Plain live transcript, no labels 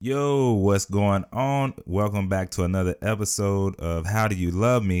Yo, what's going on? Welcome back to another episode of How Do You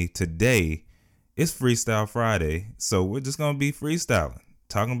Love Me? Today, it's Freestyle Friday, so we're just going to be freestyling,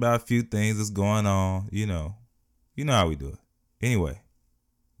 talking about a few things that's going on, you know how we do it. Anyway,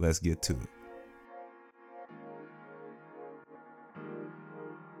 let's get to it.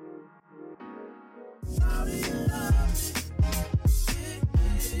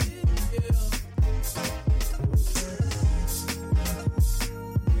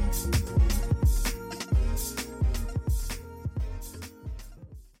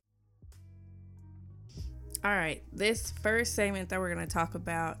 All right, this first segment that we're going to talk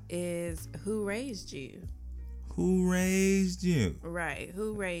about is who raised you? Who raised you? Right,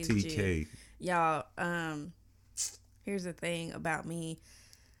 who raised TK. you? Y'all, here's the thing about me.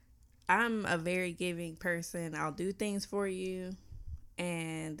 I'm a very giving person. I'll do things for you,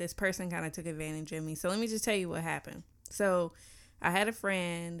 and this person kind of took advantage of me. So let me just tell you what happened. So I had a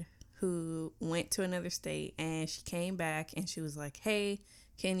friend who went to another state, and she came back, and she was like, hey,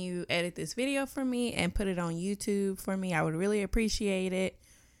 can you edit this video for me and put it on YouTube for me? I would really appreciate it.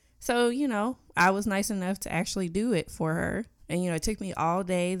 So, I was nice enough to actually do it for her. And, it took me all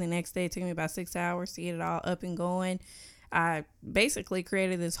day. The next day, it took me about 6 hours to get it all up and going. I basically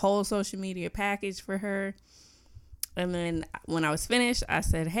created this whole social media package for her. And then when I was finished, I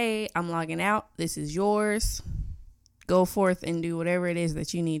said, hey, I'm logging out. This is yours. Go forth and do whatever it is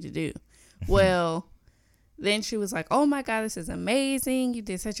that you need to do. Well, then she was like, oh my God, this is amazing. You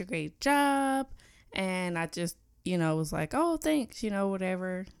did such a great job. And I just, was like, oh, thanks,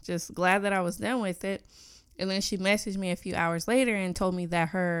 whatever. Just glad that I was done with it. And then she messaged me a few hours later and told me that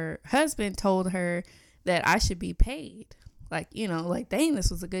her husband told her that I should be paid. Like, dang,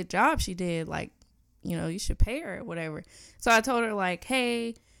 this was a good job she did. Like, you should pay her or whatever. So I told her like,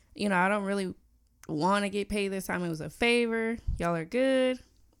 hey, I don't really want to get paid this time. It was a favor. Y'all are good.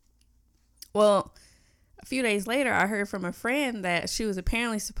 Well, a few days later, I heard from a friend that she was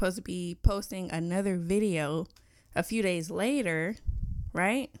apparently supposed to be posting another video a few days later,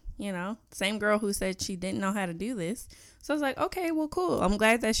 right? Same girl who said she didn't know how to do this. So I was like, okay, well, cool. I'm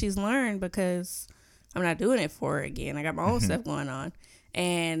glad that she's learned because I'm not doing it for her again. I got my own stuff going on.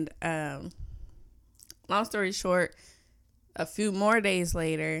 And long story short, a few more days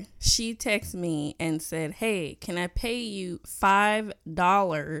later, she texted me and said, hey, can I pay you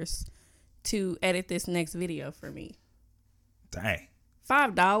 $5 to edit this next video for me? Dang.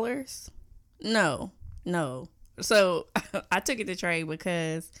 $5? No. So I took it to Trey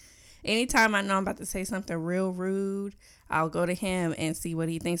because anytime I know I'm about to say something real rude, I'll go to him and see what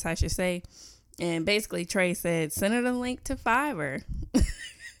he thinks I should say. And basically Trey said, send her the link to Fiverr.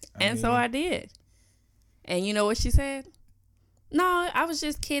 So I did. And you know what she said? No, I was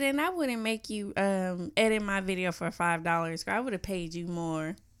just kidding. I wouldn't make you edit my video for $5. I would have paid you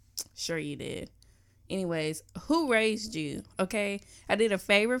more. Sure you did. Anyways, who raised you? Okay, I did a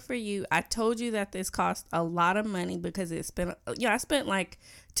favor for you. I told you that this cost a lot of money because I spent like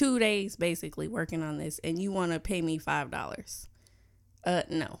 2 days basically working on this, and you want to pay me $5?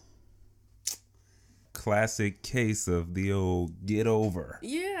 No. Classic case of the old get over.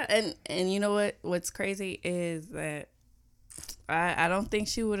 Yeah, and you know what? What's crazy is that I don't think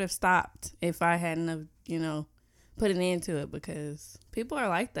she would have stopped if I hadn't have, put an end to it, because people are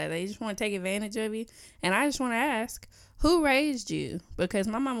like that. They just want to take advantage of you. And I just want to ask, who raised you? Because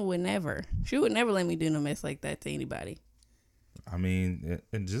my mama would never. She would never let me do no mess like that to anybody. I mean,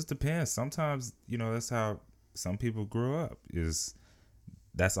 it just depends. Sometimes, that's how some people grew up.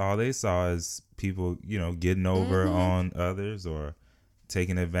 That's all they saw is people, getting over on others or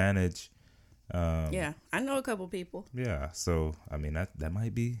taking advantage. Yeah, I know a couple people. Yeah, so I mean that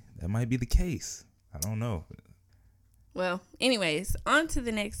might be the case. I don't know. Well, anyways, on to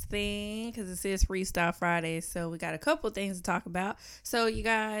the next thing, because it is Freestyle Friday, so we got a couple things to talk about. So, you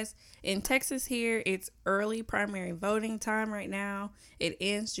guys, in Texas here, it's early primary voting time right now. It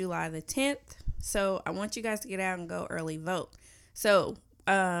ends July the 10th, so I want you guys to get out and go early vote. So,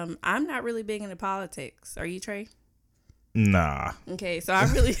 I'm not really big into politics. Are you, Trey? Nah. Okay, so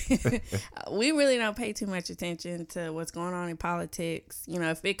we really don't pay too much attention to what's going on in politics.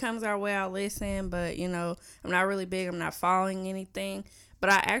 If it comes our way, I'll listen, but, I'm not really big. I'm not following anything.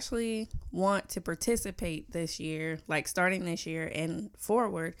 But I actually want to participate this year, like starting this year and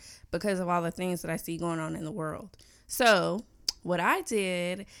forward, because of all the things that I see going on in the world. So what I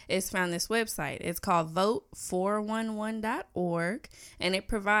did is found this website. It's called vote411.org, and it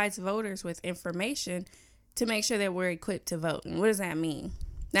provides voters with information to make sure that we're equipped to vote. And what does that mean?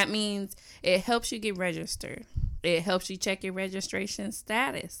 That means it helps you get registered. It helps you check your registration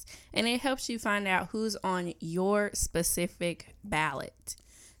status. And it helps you find out who's on your specific ballot.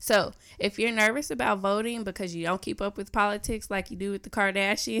 So if you're nervous about voting because you don't keep up with politics like you do with the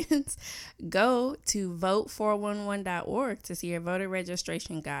Kardashians, go to vote411.org to see your voter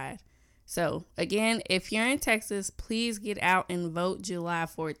registration guide. So again, if you're in Texas, please get out and vote July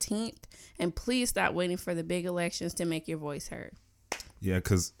 14th. And please stop waiting for the big elections to make your voice heard. Yeah,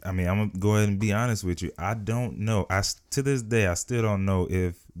 because, I mean, I'm going to go ahead and be honest with you. I don't know. To this day, I still don't know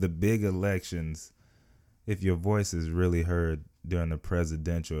if the big elections, if your voice is really heard during the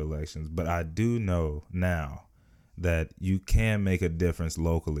presidential elections. But I do know now that you can make a difference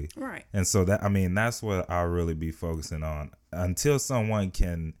locally. Right. And so that's what I'll really be focusing on. Until someone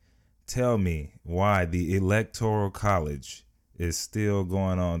can tell me why the Electoral College is still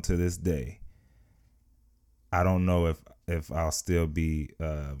going on to this day, I don't know if I'll still be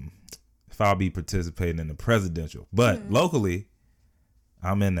if I'll be participating in the presidential. But locally,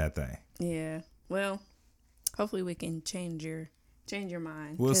 I'm in that thing. Yeah. Well, hopefully we can change your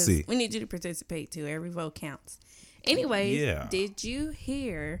mind. We'll see. We need you to participate too. Every vote counts. Anyways, Did you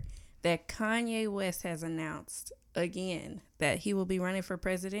hear that Kanye West has announced again that he will be running for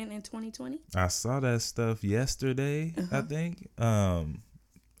president in 2020? I saw that stuff yesterday, I think.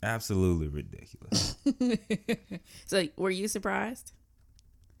 Absolutely ridiculous. So, were you surprised?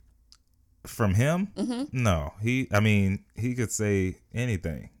 From him? Mm-hmm. No. He could say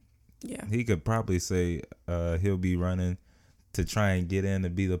anything. Yeah. He could probably say he'll be running to try and get in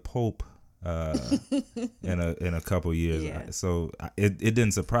to be the Pope in a couple years. Yeah. So it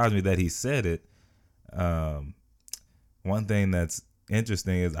didn't surprise me that he said it. One thing that's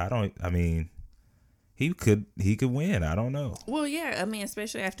interesting is he could win. I don't know. Well, yeah.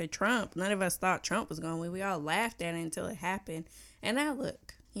 Especially after Trump, none of us thought Trump was going to win. We all laughed at it until it happened. And now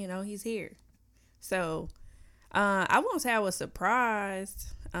look, he's here. So I won't say I was surprised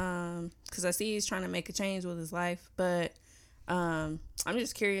because I see he's trying to make a change with his life. But I'm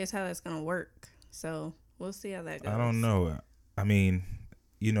just curious how that's going to work. So we'll see how that goes. I don't know.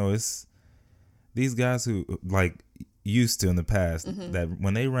 It's these guys who used to in the past that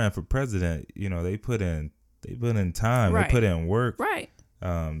when they ran for president, they put in time, right. They put in work. Right.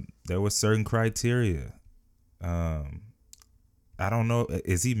 There was certain criteria. I don't know.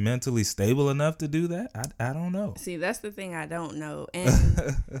 Is he mentally stable enough to do that? I don't know. See, that's the thing I don't know.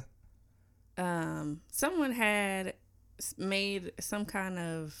 And someone had made some kind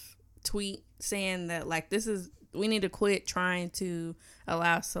of tweet saying that we need to quit trying to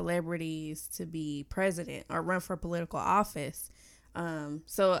allow celebrities to be president or run for political office.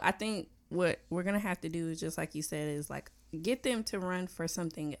 So I think what we're going to have to do is just like you said, is get them to run for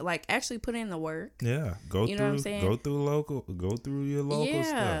something, actually put in the work. Yeah. Go through your local yeah,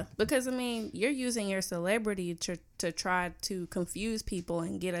 stuff. Because you're using your celebrity to try to confuse people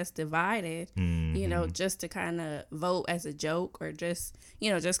and get us divided, just to kind of vote as a joke or just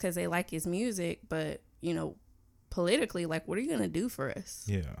because they like his music. But, politically, what are you going to do for us?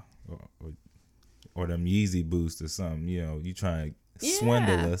 Yeah. Or them Yeezy boosts or something, you try to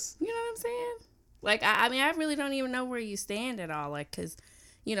swindle us. You know what I'm saying? I really don't even know where you stand at all. Because,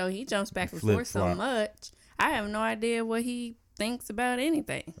 he jumps back and forth so much. I have no idea what he thinks about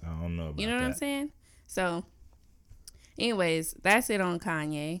anything. I don't know about that. You know what I'm saying? So, anyways, that's it on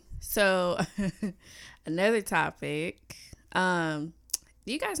Kanye. So, another topic. Do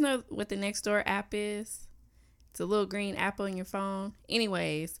you guys know what the Nextdoor app is? It's a little green app on your phone.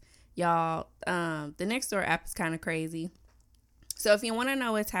 Anyways, y'all, the Nextdoor app is kind of crazy. So if you want to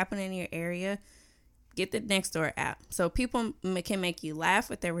know what's happening in your area, get the Nextdoor app. So people can make you laugh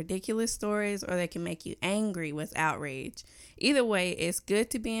with their ridiculous stories, or they can make you angry with outrage. Either way, it's good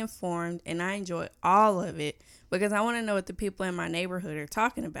to be informed, and I enjoy all of it because I want to know what the people in my neighborhood are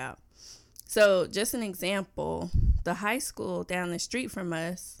talking about. So just an example, the high school down the street from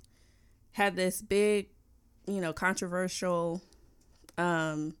us had this big, controversial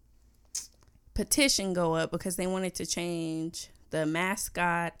petition go up because they wanted to change the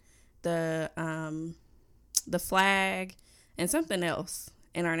mascot, the flag, and something else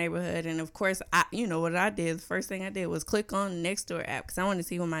in our neighborhood. And of course, what I did, the first thing I did was click on the Nextdoor app because I wanted to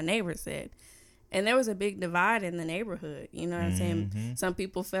see what my neighbor said. And there was a big divide in the neighborhood. You know what I'm saying? Some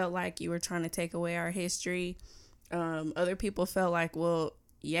people felt like you were trying to take away our history. Other people felt like, well,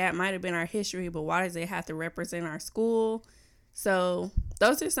 yeah, it might have been our history, but why does it have to represent our school? So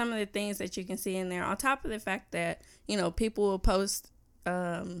those are some of the things that you can see in there. On top of the fact that, people will post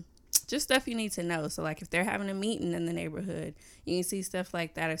just stuff you need to know. So if they're having a meeting in the neighborhood, you can see stuff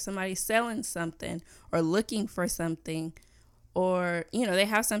like that. If somebody's selling something or looking for something, or, they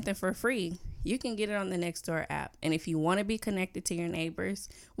have something for free, you can get it on the Nextdoor app. And if you want to be connected to your neighbors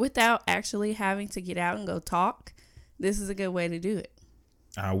without actually having to get out and go talk, this is a good way to do it.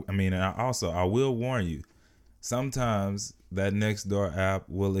 I mean, I will warn you. Sometimes that Nextdoor app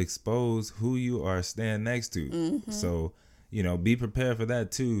will expose who you are staying next to. Mm-hmm. So, be prepared for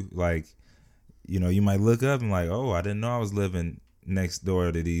that too. Like, you might look up and like, oh, I didn't know I was living next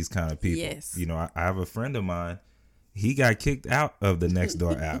door to these kind of people. Yes. I have a friend of mine. He got kicked out of the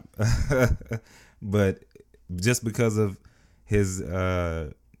Nextdoor app, but just because of his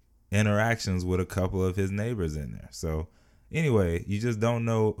interactions with a couple of his neighbors in there. So anyway, you just don't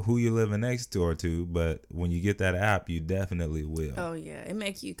know who you're living next door to, but when you get that app, you definitely will. Oh yeah, it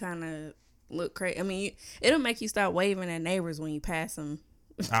makes you kind of look crazy. I mean, it'll make you start waving at neighbors when you pass them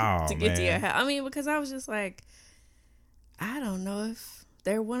to get to your house. I mean, because I was just like, I don't know if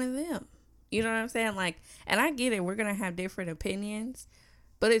they're one of them. You know what I'm saying? Like, and I get it. We're gonna have different opinions,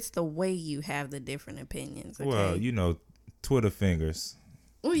 but it's the way you have the different opinions. Okay? Well, Twitter fingers.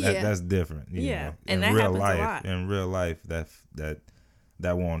 Well, yeah, that's different. Yeah, know. And that happens a lot. In real life, that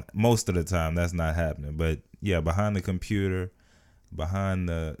won't. Most of the time, that's not happening. But yeah, behind the computer, behind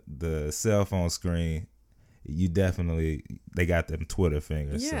the cell phone screen, they got them Twitter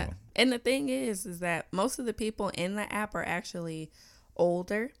fingers. Yeah, so. And the thing is that most of the people in the app are actually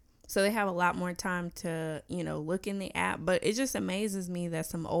older. So they have a lot more time to, look in the app. But it just amazes me that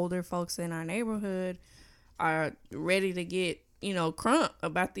some older folks in our neighborhood are ready to get, crunk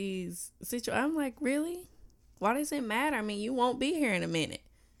about these situations. I'm like, really? Why does it matter? I mean, you won't be here in a minute.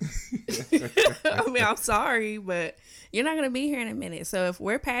 I mean, I'm sorry, but you're not going to be here in a minute. So if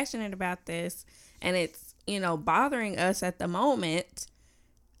we're passionate about this and it's, bothering us at the moment,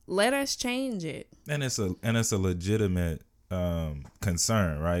 let us change it. And it's a legitimate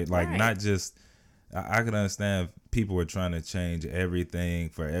concern, right? Like, right. Not just, I can understand if people were trying to change everything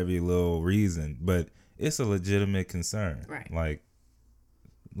for every little reason, but it's a legitimate concern. Right. Like,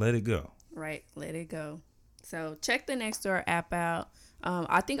 let it go. Right. Let it go. So check the Nextdoor app out.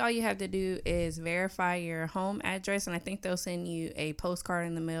 I think all you have to do is verify your home address, and I think they'll send you a postcard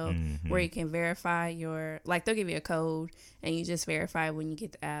in the mail where you can verify they'll give you a code, and you just verify when you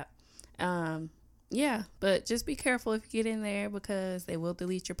get the app. Yeah, but just be careful if you get in there because they will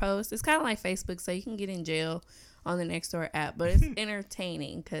delete your post. It's kind of like Facebook, so you can get in jail on the Nextdoor app, but it's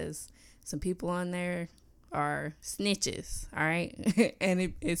entertaining because some people on there are snitches, all right?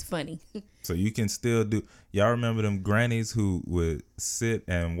 And it's funny. So you can still do. Y'all remember them grannies who would sit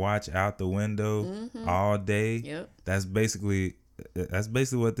and watch out the window all day? Yep. That's basically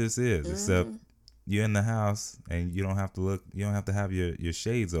what this is, except you're in the house and you don't have to look. You don't have to have your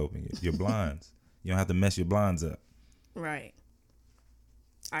shades open, your blinds. You don't have to mess your blinds up. Right.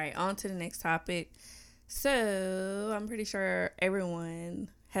 All right, on to the next topic. So I'm pretty sure everyone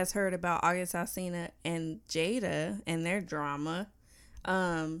has heard about August Alsina and Jada and their drama.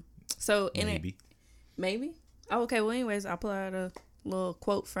 Maybe. Oh, okay. Well, anyways, I'll pull out a little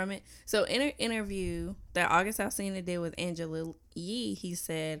quote from it. So in an interview that August Alsina did with Angela Yee, he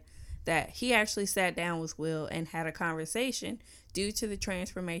said that he actually sat down with Will and had a conversation due to the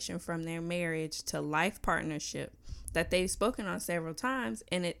transformation from their marriage to life partnership that they've spoken on several times,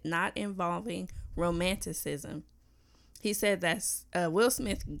 and it not involving romanticism. He said that Will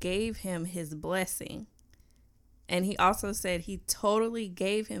Smith gave him his blessing. And he also said he totally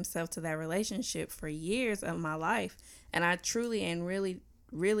gave himself to that relationship for years of my life. And I truly and really,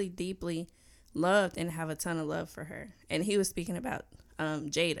 really deeply loved and have a ton of love for her. And he was speaking about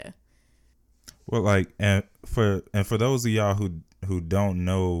Jada. Well, and for those of y'all who don't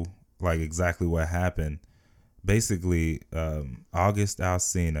know exactly what happened, basically August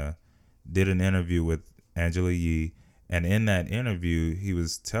Alsina did an interview with Angela Yee, and in that interview he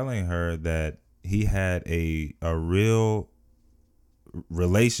was telling her that he had a real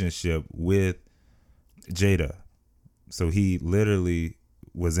relationship with Jada. So he literally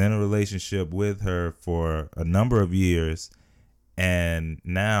was in a relationship with her for a number of years, and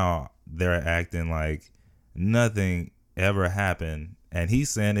now they're acting like nothing ever happened, and he's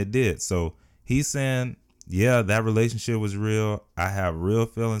saying it did. So he's saying, yeah, that relationship was real. I have real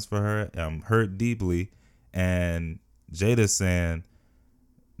feelings for her. I'm hurt deeply. And Jada's saying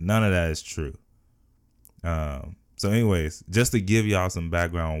none of that is true. So anyways, just to give y'all some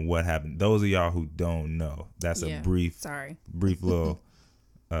background on what happened, those of y'all who don't know, that's a brief little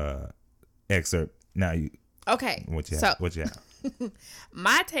excerpt. Now okay, what you have?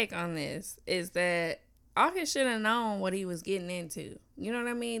 My take on this is that August should have known what he was getting into. You know what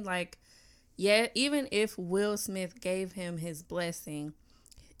I mean? Yeah, even if Will Smith gave him his blessing,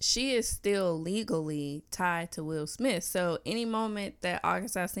 she is still legally tied to Will Smith. So any moment that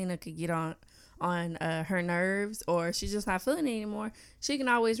August Alsina could get on her nerves, or she's just not feeling it anymore, she can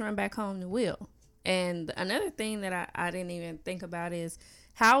always run back home to Will. And another thing that I didn't even think about is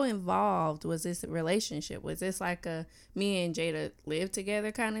how involved was this relationship? Was this like a me and Jada live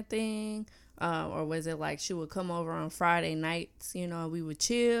together kind of thing? Or was it like she would come over on Friday nights, you know, we would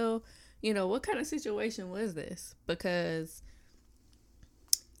chill? You know, what kind of situation was this? Because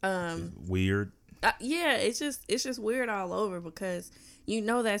weird. yeah, it's just weird all over, because you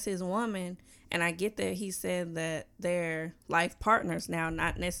know that's his woman, and I get that he said that they're life partners now,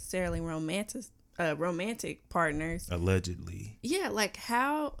 not necessarily romantic partners. Allegedly. Yeah, like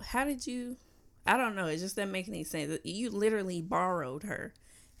how did you? I don't know. It just doesn't make any sense. You literally borrowed her,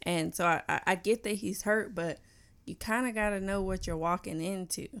 and so I get that he's hurt, but you kind of got to know what you're walking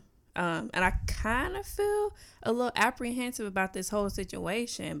into. And I kind of feel a little apprehensive about this whole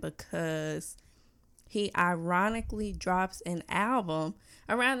situation, because he ironically drops an album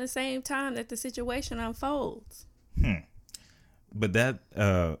around the same time that the situation unfolds. But that,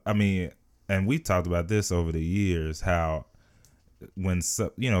 I mean, and we talked about this over the years, how when,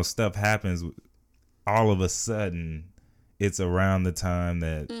 you know, stuff happens, all of a sudden, it's around the time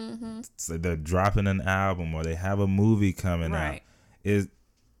that they're dropping an album or they have a movie coming out.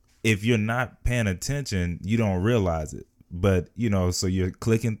 If you're not paying attention, you don't realize it. But, you know, so you're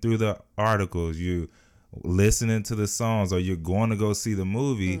clicking through the articles, you listening to the songs, or you're going to go see the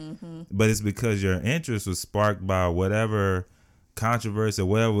movie, but it's because your interest was sparked by whatever controversy or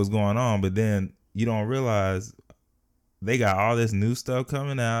whatever was going on. But then you don't realize they got all this new stuff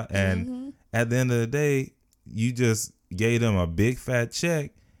coming out, and at the end of the day, you just gave them a big fat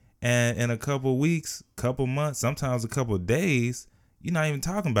check, and in a couple weeks, couple months, sometimes a couple days, you're not even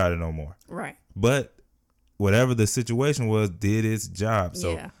talking about it no more. Right. But whatever the situation was, did its job.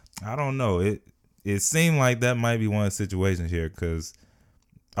 So yeah. I don't know. It seemed like that might be one of the situations here, because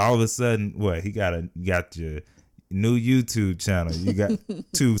all of a sudden, he got your new YouTube channel. You got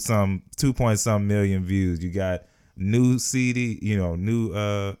 2 point some million views. You got new CD, you know, new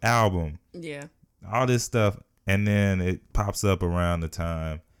album. Yeah. All this stuff, and then it pops up around the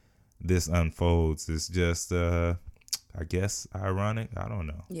time this unfolds. It's just I guess ironic. I don't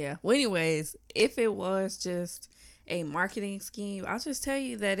know. Yeah. Well, anyways, if it was just a marketing scheme, I'll just tell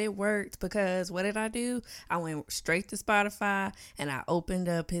you that it worked, because what did I do? I went straight to Spotify and I opened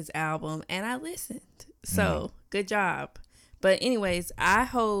up his album and I listened. So good job. But anyways, I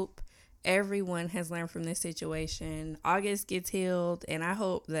hope everyone has learned from this situation. August gets healed, and I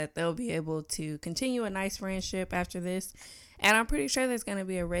hope that they'll be able to continue a nice friendship after this. And I'm pretty sure there's going to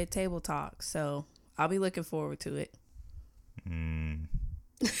be a red table talk. So I'll be looking forward to it. I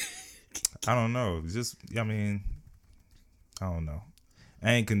don't know. I don't know.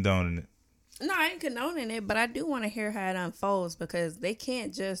 I ain't condoning it. No, I ain't condoning it, but I do want to hear how it unfolds, because they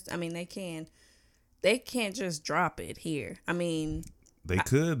can't just, they can't just drop it here. I mean, they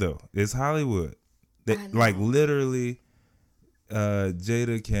could though. It's Hollywood. Like literally,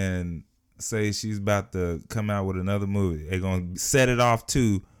 Jada can say she's about to come out with another movie. They're gonna set it off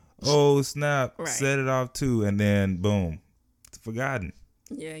too. Oh snap! Right. Set it off too, and then boom, it's forgotten.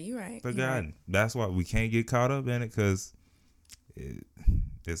 Yeah, you're right. Forgotten. Right. That's why we can't get caught up in it, because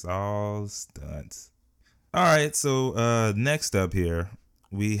it's all stunts. All right, so next up here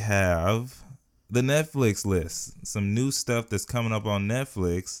we have the Netflix list. Some new stuff that's coming up on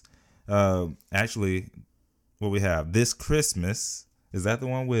Netflix. Actually, what we have this Christmas. Is that the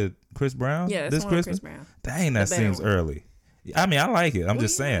one with Chris Brown? Yeah, that's this the one Christmas. With Chris Brown. Dang, that seems early. I mean, I like it. I'm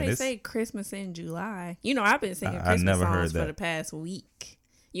just saying. They say Christmas in July. You know, I've been singing Christmas songs for the past week.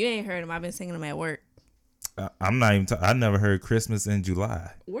 You ain't heard them. I've been singing them at work. I'm not even. I never heard Christmas in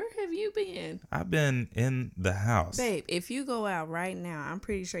July. Where have you been? I've been in the house, babe. If you go out right now, I'm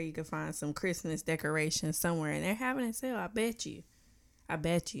pretty sure you can find some Christmas decorations somewhere, and they're having a sale. I bet you.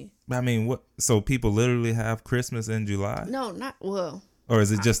 I mean, what? So people literally have Christmas in July? No, not well. Or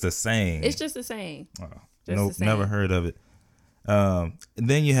is it just a saying? It's just a saying. Oh, nope, never heard of it.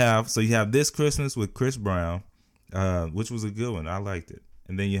 Then you have this Christmas with Chris Brown, which was a good one. I liked it.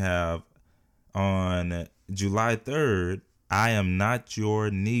 And then you have on July 3rd, I Am Not Your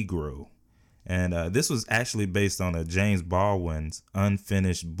Negro. And this was actually based on a James Baldwin's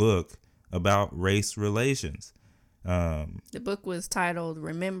unfinished book about race relations. The book was titled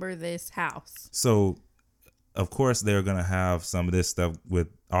Remember This House. So, of course, they're going to have some of this stuff with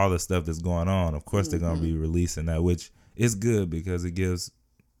all the stuff that's going on. Of course, they're going to be releasing that, which is good, because it gives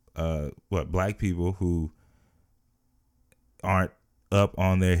black people who aren't up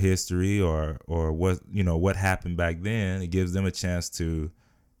on their history or what happened back then. It gives them a chance to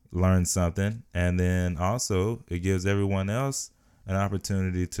learn something, and then also it gives everyone else an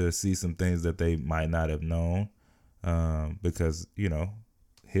opportunity to see some things that they might not have known, because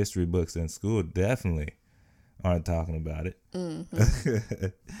history books in school definitely aren't talking about it. Mm-hmm.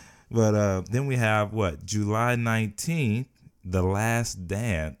 But then we have what? July 19th, The Last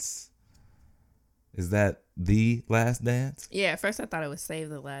Dance. Is that The Last Dance? Yeah, at first I thought it was Save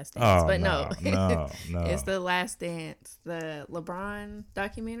the Last Dance, but no. No. It's The Last Dance, the LeBron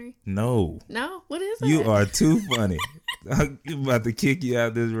documentary. No. What is it? You are too funny. I'm about to kick you out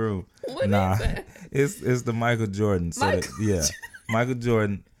of this room. What is that? It's the Michael Jordan. Michael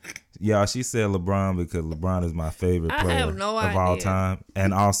Jordan. Y'all, she said LeBron because LeBron is my favorite player of all time.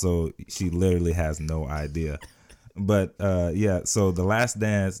 And also, she literally has no idea. But, so The Last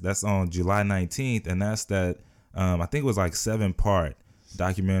Dance, that's on July 19th. And that's that, I think it was like 7-part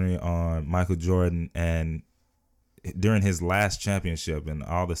documentary on Michael Jordan and during his last championship and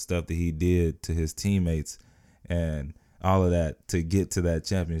all the stuff that he did to his teammates and all of that to get to that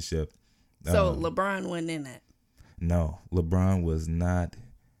championship. So LeBron wasn't in that? No, LeBron was not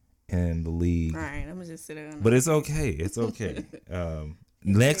in the league. All right, I'm going to just sit down. But it's okay. It's okay.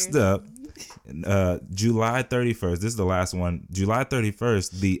 Next up, July 31st. This is the last one. July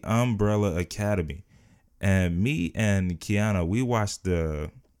 31st, The Umbrella Academy. And me and Kiana, we watched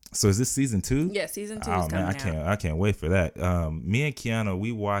so is this season 2? Yeah, season 2 is coming out. I can't wait for that. Me and Kiana,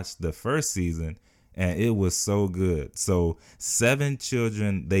 we watched the first season, and it was so good. So 7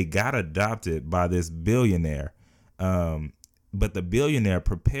 children, they got adopted by this billionaire. But the billionaire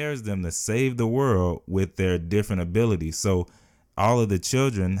prepares them to save the world with their different abilities. So all of the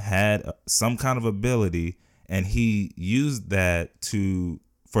children had some kind of ability, and he used that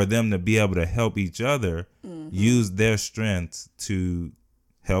for them to be able to help each other, use their strengths to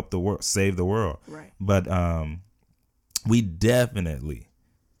help the world, save the world. Right. But we definitely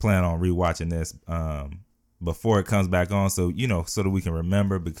plan on rewatching this before it comes back on, so that we can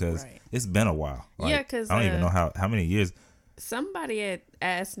remember, because it's been a while. Yeah, because I don't even know how many years. Somebody had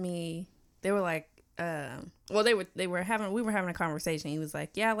asked me. They were like, we were having a conversation. He was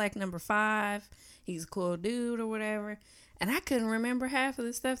like, yeah, I like number 5. He's a cool dude or whatever. And I couldn't remember half of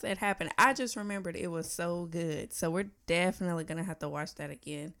the stuff that happened. I just remembered it was so good. So we're definitely going to have to watch that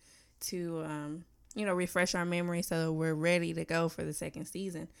again to, refresh our memory so we're ready to go for the second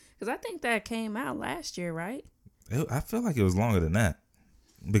season. Because I think that came out last year, right? I feel like it was longer than that.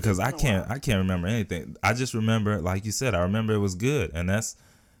 Because I can't remember anything. I just remember, like you said, I remember it was good. And that's,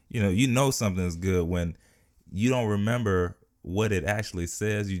 something is good when you don't remember what it actually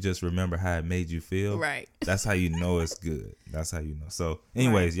says. You just remember how it made you feel. Right. That's how you know it's good. That's how you know. So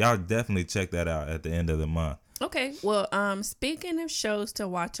anyways, y'all definitely check that out at the end of the month. Okay. Well, speaking of shows to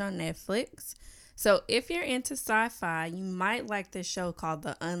watch on Netflix, so if you're into sci-fi, you might like this show called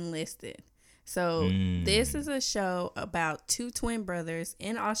The Unlisted. So this is a show about 2 twin brothers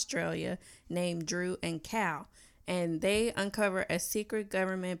in Australia named Drew and Cal. And they uncover a secret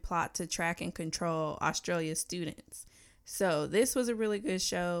government plot to track and control Australia's students. So this was a really good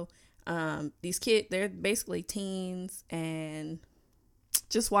show. These kids, they're basically teens, and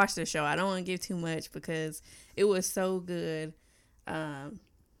just watch the show. I don't want to give too much because it was so good.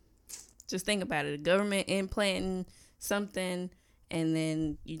 Just think about it. The government implanting something, and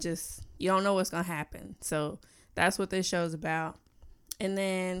then you don't know what's going to happen. So that's what this show's about. And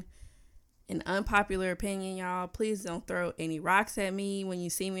then an unpopular opinion, y'all, please don't throw any rocks at me when you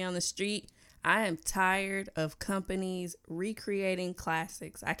see me on the street. I am tired of companies recreating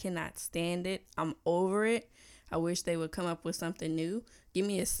classics. I cannot stand it. I'm over it. I wish they would come up with something new. Give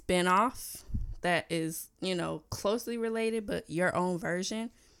me a spinoff that is, closely related, but your own version.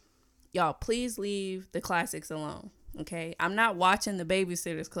 Y'all, please leave the classics alone, okay? I'm not watching The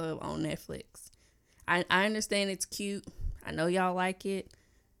Babysitter's Club on Netflix. I understand it's cute. I know y'all like it.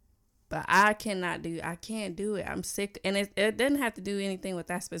 But I can't do it. I'm sick. And it doesn't have to do anything with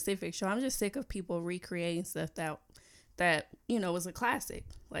that specific show. I'm just sick of people recreating stuff that was a classic.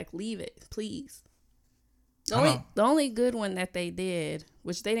 Like, leave it, please. The only good one that they did,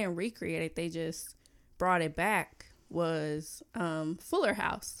 which they didn't recreate it, they just brought it back, was Fuller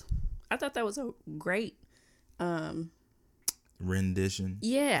House. I thought that was a great rendition.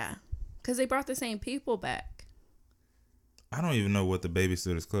 Yeah, because they brought the same people back. I don't even know what The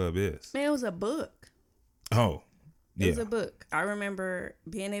Babysitter's Club is. Man, it was a book. Oh, yeah. It was a book. I remember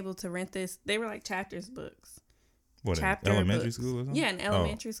being able to rent this. They were like chapters books. What, in elementary school or something? Yeah, in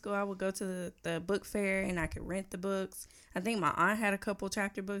elementary school, I would go to the book fair and I could rent the books. I think my aunt had a couple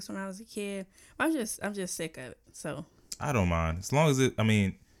chapter books when I was a kid. I'm just sick of it. So I don't mind. As long as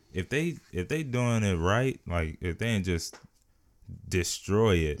if they doing it right, like if they ain't just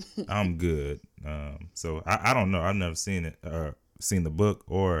destroy it, I'm good. So I don't know. I've never seen it or seen the book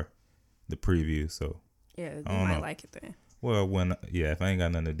or the preview. So yeah, you might like it then. Well, if I ain't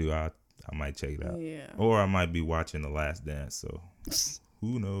got nothing to do, I might check it out. Yeah. Or I might be watching The Last Dance. So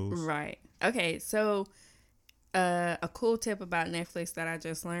who knows? Right. Okay. So a cool tip about Netflix that I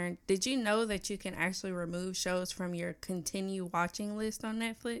just learned. Did you know that you can actually remove shows from your continue watching list on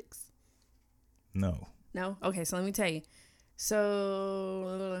Netflix? No. No? Okay, so let me tell you.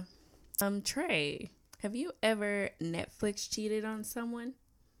 So, Trey, have you ever Netflix cheated on someone?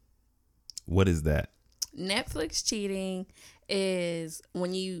 What is that? Netflix cheating is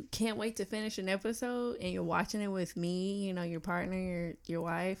when you can't wait to finish an episode and you're watching it with me, you know, your partner, your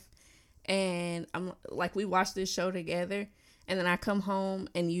wife, and I'm like, we watch this show together, and then I come home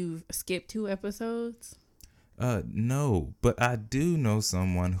and you've skipped 2 episodes. No, but I do know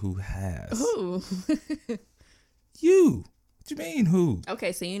someone who has. Who? You. What you mean, who?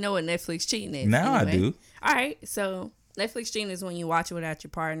 Okay, so you know what Netflix cheating is. Now anyway. I do. All right, so Netflix cheating is when you watch it without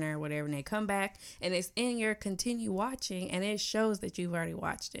your partner or whatever, and they come back, and it's in your continue watching, and it shows that you've already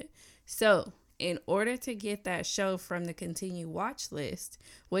watched it. So, in order to get that show from the continue watch list,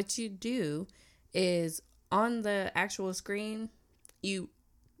 what you do is on the actual screen, you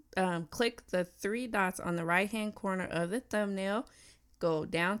click the 3 dots on the right hand corner of the thumbnail, go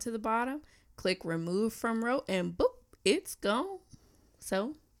down to the bottom, click remove from row, and boop, it's gone.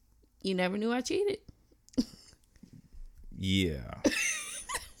 So you never knew I cheated. Yeah.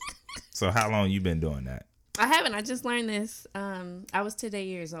 So how long you been doing that? I haven't. I just learned this. I was today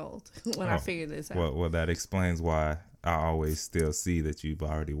years old when I figured this out. Well, that explains why I always still see that you've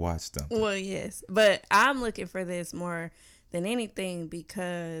already watched something. Well, yes, but I'm looking for this more than anything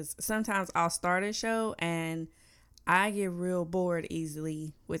because sometimes I'll start a show and I get real bored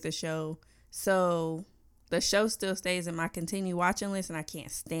easily with the show. So the show still stays in my continue watching list and I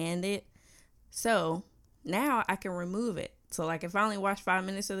can't stand it. So now I can remove it. So like if I only watch 5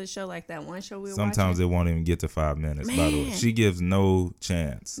 minutes of the show, like that one show we were Sometimes watching, it won't even get to 5 minutes, by the way. Man. She gives no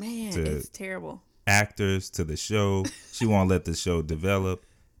chance to it's terrible. actors, to the show. She won't let the show develop.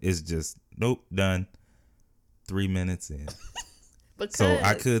 It's just, nope, done. 3 minutes in. Because, So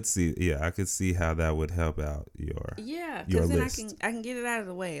I could see how that would help out your because then list. I can get it out of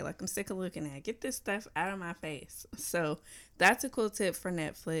the way. Like I'm sick of looking at it. Get this stuff out of my face. So that's a cool tip for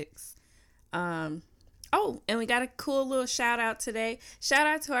Netflix. Oh, and we got a cool little shout out today. Shout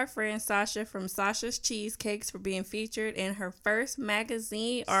out to our friend Sasha from Sasha's Cheesecakes for being featured in her first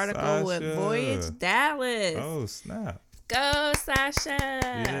magazine article with Sasha. Voyage Dallas. Oh, snap. Go, Sasha.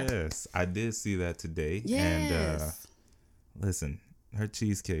 Yes, I did see that today. Yes. And listen, her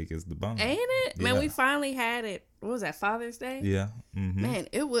cheesecake is the bomb. Ain't it? Man, Yeah. we finally had it. What was that, Father's Day? Yeah. Mm-hmm. Man,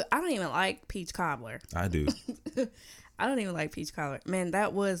 it was. I don't even like peach cobbler. I do. I don't even like peach cobbler. Man,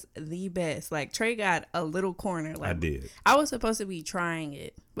 that was the best. Like Trey got a little corner. Like I did. I was supposed to be trying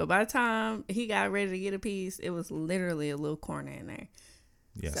it, but by the time he got ready to get a piece, it was literally a little corner in there.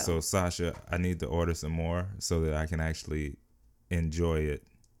 Yeah. So. So Sasha, I need to order some more so that I can actually enjoy it.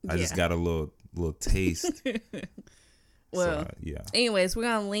 I just got a little taste. Well, so, yeah. anyways, we're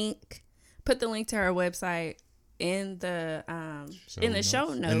gonna put the link to her website in the show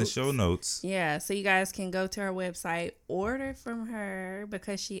notes. In the show notes. Yeah, so you guys can go to her website, order from her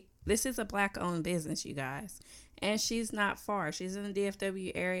because this is a Black-owned business, you guys, and she's not far. She's in the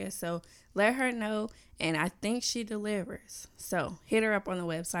DFW area, so let her know, and I think she delivers. So hit her up on the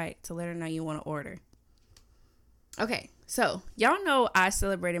website to let her know you want to order. Okay, so y'all know I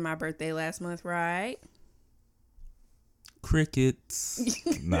celebrated my birthday last month, right? Crickets.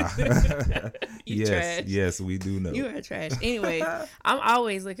 Nah. Trash. Yes, we do know. You are trash. Anyway, I'm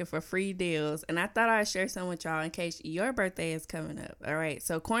always looking for free deals, and I thought I'd share some with y'all in case your birthday is coming up. All right,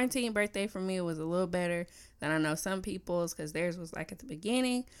 so quarantine birthday for me was a little better than I know some people's because theirs was like at the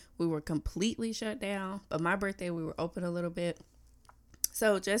beginning. We were completely shut down, but my birthday we were open a little bit.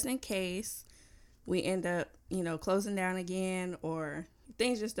 So just in case we end up, closing down again or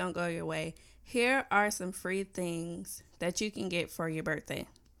things just don't go your way, here are some free things that you can get for your birthday.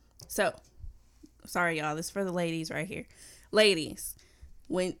 So, sorry y'all, this is for the ladies right here. Ladies,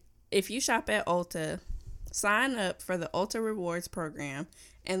 if you shop at Ulta, sign up for the Ulta Rewards program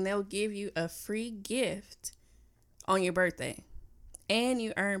and they'll give you a free gift on your birthday. And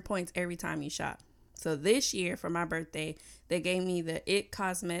you earn points every time you shop. So this year for my birthday, they gave me the IT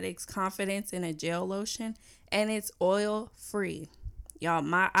Cosmetics Confidence in a Gel Lotion, and it's oil free. Y'all,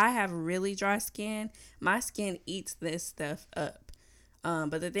 I have really dry skin. My skin eats this stuff up.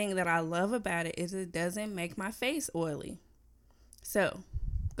 But the thing that I love about it is it doesn't make my face oily. So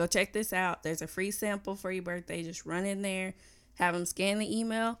go check this out. There's a free sample for your birthday. Just run in there, have them scan the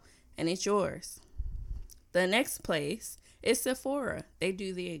email, and it's yours. The next place is Sephora. They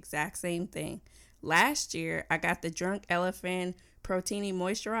do the exact same thing. Last year, I got the Drunk Elephant Protini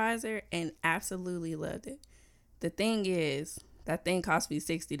moisturizer and absolutely loved it. The thing is, that thing cost me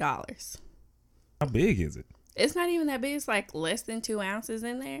 $60. How big is it? It's not even that big. It's like less than 2 ounces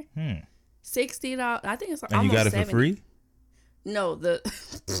in there. $60. I think it's like and almost you got it 70. for free? No,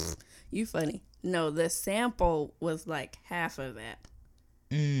 you funny. No, the sample was like half of that.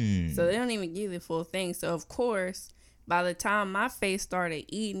 So they don't even give you the full thing. So of course, by the time my face started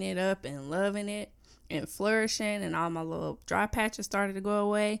eating it up and loving it and flourishing and all my little dry patches started to go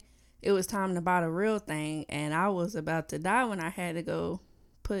away, it was time to buy the real thing. And I was about to die when I had to go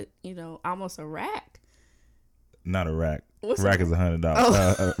put, almost a rack. Not a rack. What's rack a is $100.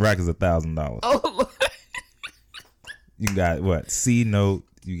 Oh. A rack is $1,000. Oh, Lord. You got what? C note.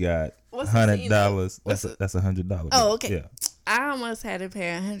 You got $100. That's $100. Oh, okay. Yeah. I almost had to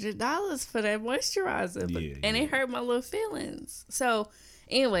pay $100 for that moisturizer, and it hurt my little feelings. So,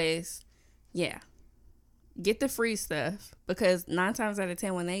 anyways, yeah, get the free stuff, because 9 times out of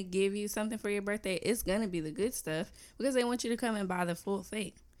 10, when they give you something for your birthday, it's gonna be the good stuff because they want you to come and buy the full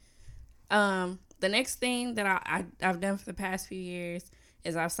thing. The next thing that I've done for the past few years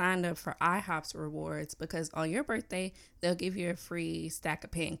is I've signed up for IHOP's rewards, because on your birthday they'll give you a free stack of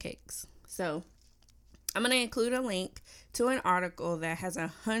pancakes. So I'm going to include a link to an article that has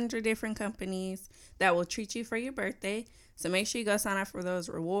 100 different companies that will treat you for your birthday. So make sure you go sign up for those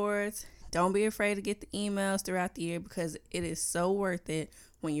rewards. Don't be afraid to get the emails throughout the year, because it is so worth it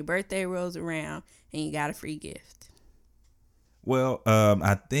when your birthday rolls around and you got a free gift. Well,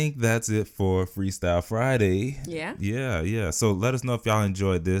 I think that's it for Freestyle Friday. Yeah. Yeah. So let us know if y'all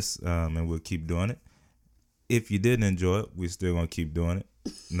enjoyed this, and we'll keep doing it. If you didn't enjoy it, we're still going to keep doing it.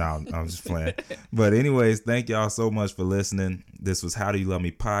 No, I'm just playing. But anyways, thank y'all so much for listening. This was How Do You Love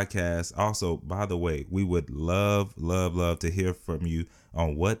Me podcast. Also, by the way, we would love to hear from you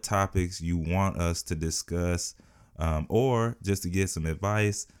on what topics you want us to discuss, or just to get some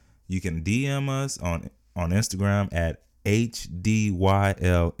advice. You can DM us on Instagram at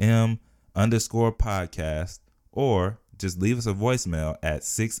HDYLM_podcast, or just leave us a voicemail at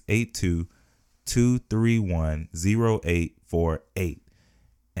 682-231-0848.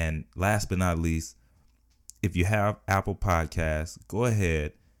 And last but not least, if you have Apple Podcasts, go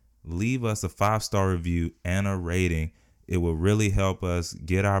ahead, leave us a 5-star review and a rating. It will really help us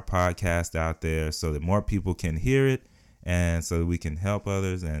get our podcast out there so that more people can hear it, and so that we can help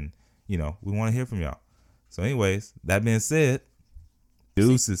others. And, we want to hear from y'all. So anyways, that being said,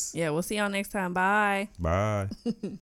 deuces. Yeah, we'll see y'all next time. Bye. Bye.